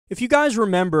If you guys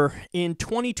remember, in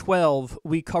 2012,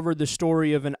 we covered the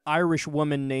story of an Irish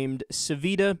woman named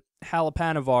Savita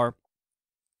Halappanavar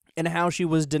and how she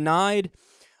was denied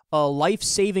a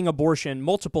life-saving abortion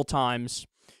multiple times.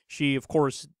 She, of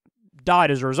course, died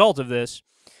as a result of this.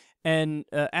 And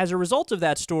as a result of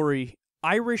that story,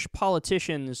 Irish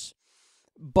politicians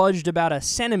budged about a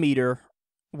centimeter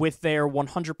with their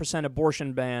 100%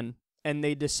 abortion ban, and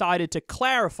they decided to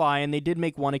clarify, and they did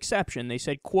make one exception. They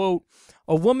said, quote,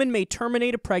 "A woman may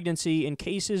terminate a pregnancy in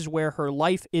cases where her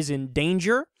life is in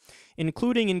danger,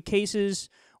 including in cases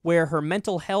where her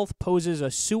mental health poses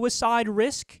a suicide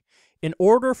risk. In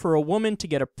order for a woman to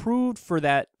get approved for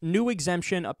that new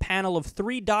exemption, a panel of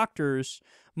 3 doctors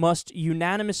must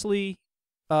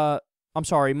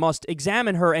must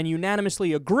examine her and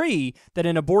unanimously agree that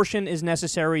an abortion is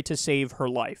necessary to save her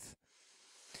life."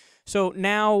 So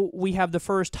now we have the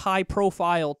first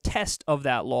high-profile test of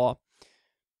that law,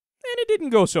 and it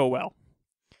didn't go so well.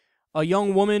 A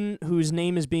young woman whose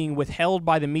name is being withheld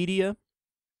by the media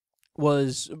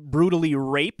was brutally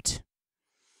raped,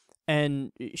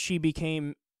 and she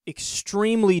became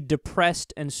extremely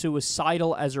depressed and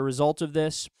suicidal as a result of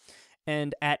this.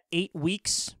 And at 8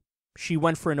 weeks, she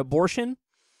went for an abortion.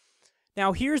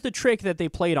 Now, here's the trick that they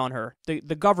played on her.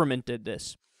 The government did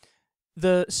this.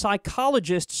 The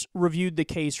psychologists reviewed the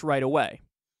case right away.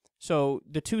 So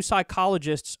the 2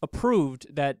 psychologists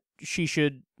approved that she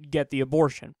should get the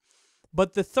abortion.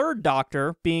 But the 3rd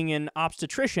doctor, being an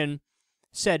obstetrician,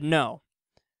 said no.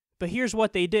 But here's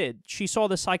what they did. She saw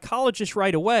the psychologist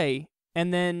right away,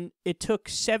 and then it took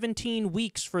 17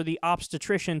 weeks for the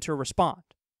obstetrician to respond.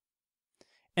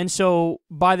 And so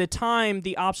by the time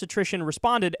the obstetrician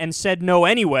responded and said no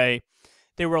anyway,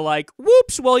 they were like,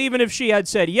 whoops, well, even if she had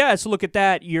said yes, look at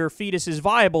that, your fetus is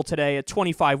viable today at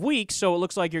 25 weeks, so it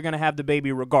looks like you're going to have the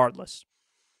baby regardless.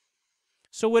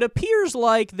 So it appears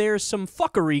like there's some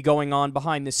fuckery going on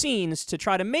behind the scenes to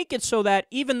try to make it so that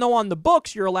even though on the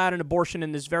books you're allowed an abortion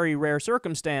in this very rare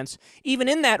circumstance, even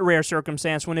in that rare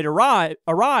circumstance, when it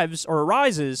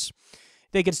arises,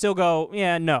 they could still go,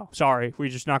 yeah, no, sorry, we're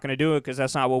just not going to do it because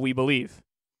that's not what we believe.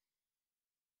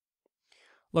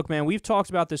 Look, man, we've talked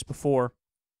about this before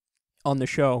on the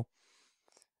show.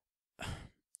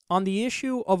 On the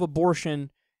issue of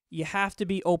abortion, you have to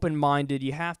be open-minded,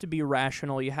 you have to be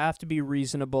rational, you have to be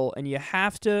reasonable, and you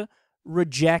have to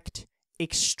reject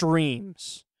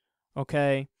extremes,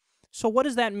 okay? So what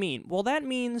does that mean? Well, that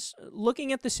means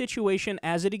looking at the situation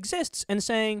as it exists and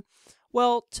saying,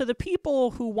 well, to the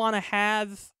people who want to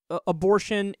have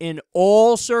abortion in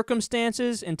all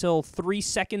circumstances until 3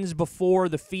 seconds before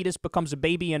the fetus becomes a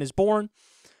baby and is born,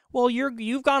 well,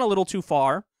 you've gone a little too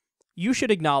far. You should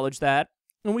acknowledge that,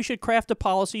 and we should craft a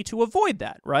policy to avoid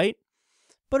that, right?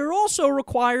 But it also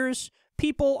requires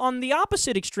people on the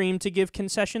opposite extreme to give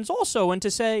concessions also and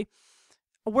to say,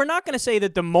 we're not going to say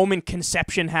that the moment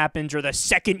conception happens or the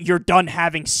second you're done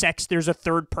having sex, there's a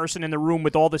 3rd person in the room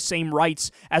with all the same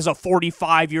rights as a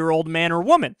 45-year-old man or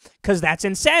woman, because that's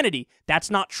insanity.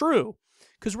 That's not true.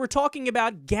 Because we're talking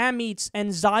about gametes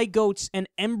and zygotes and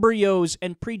embryos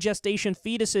and pregestation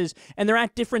fetuses, and they're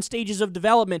at different stages of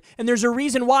development, and there's a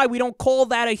reason why we don't call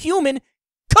that a human,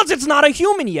 because it's not a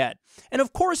human yet. And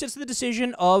of course, it's the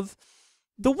decision of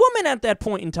the woman at that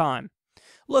point in time.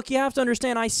 Look, you have to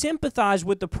understand, I sympathize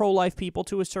with the pro-life people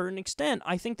to a certain extent.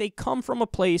 I think they come from a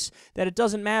place that it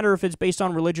doesn't matter if it's based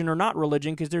on religion or not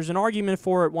religion, because there's an argument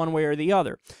for it one way or the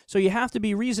other. So you have to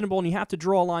be reasonable and you have to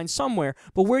draw a line somewhere.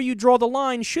 But where you draw the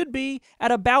line should be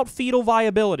at about fetal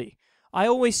viability. I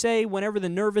always say whenever the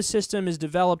nervous system is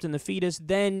developed in the fetus,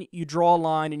 then you draw a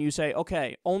line and you say,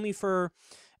 okay, only for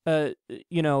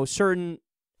certain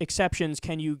exceptions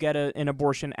can you get an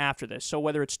abortion after this. So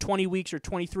whether it's 20 weeks or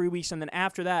 23 weeks, and then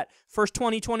after that, first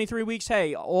 23 weeks,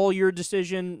 hey, all your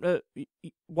decision,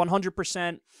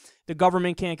 100%, the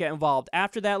government can't get involved.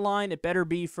 After that line, it better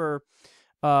be for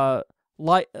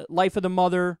life of the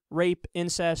mother, rape,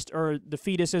 incest, or the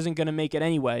fetus isn't going to make it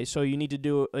anyway, so you need to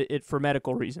do it for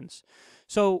medical reasons.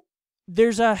 So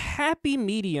there's a happy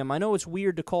medium. I know it's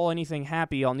weird to call anything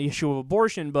happy on the issue of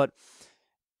abortion, but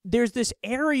there's this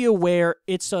area where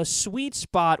it's a sweet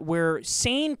spot where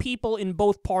sane people in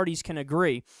both parties can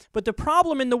agree. But the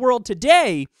problem in the world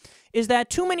today is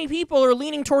that too many people are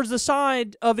leaning towards the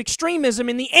side of extremism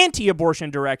in the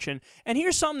anti-abortion direction. And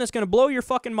here's something that's going to blow your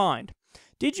fucking mind.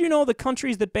 Did you know the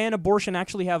countries that ban abortion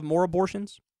actually have more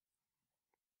abortions?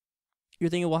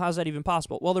 You're thinking, well, how's that even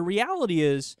possible? Well, the reality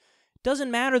is, it doesn't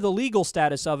matter the legal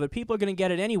status of it. People are going to get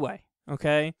it anyway,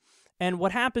 okay? And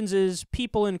what happens is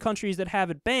people in countries that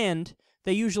have it banned,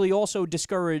 they usually also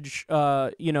discourage,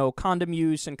 condom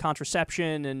use and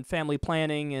contraception and family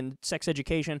planning and sex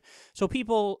education. So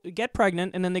people get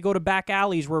pregnant, and then they go to back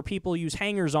alleys where people use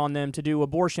hangers on them to do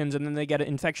abortions, and then they get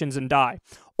infections and die.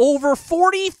 Over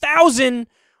 40,000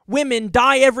 women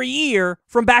die every year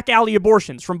from back alley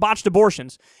abortions, from botched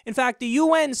abortions. In fact, the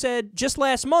UN said just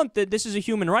last month that this is a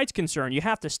human rights concern. You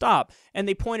have to stop. And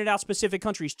they pointed out specific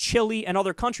countries, Chile and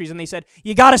other countries, and they said,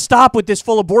 you got to stop with this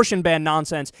full abortion ban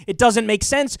nonsense. It doesn't make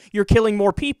sense. You're killing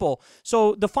more people.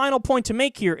 So the final point to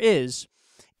make here is,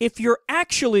 if you're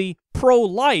actually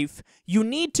pro-life, you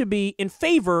need to be in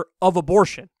favor of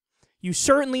abortion. You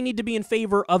certainly need to be in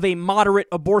favor of a moderate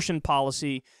abortion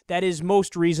policy that is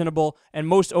most reasonable and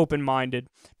most open-minded.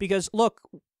 Because, look,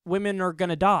 women are going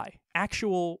to die.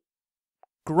 Actual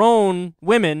grown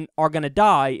women are going to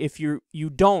die if you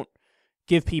don't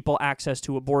give people access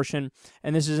to abortion.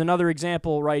 And this is another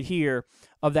example right here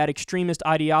of that extremist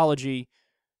ideology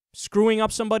screwing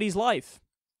up somebody's life.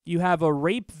 You have a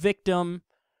rape victim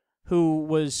who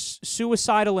was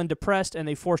suicidal and depressed, and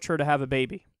they forced her to have a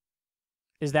baby.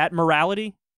 Is that morality?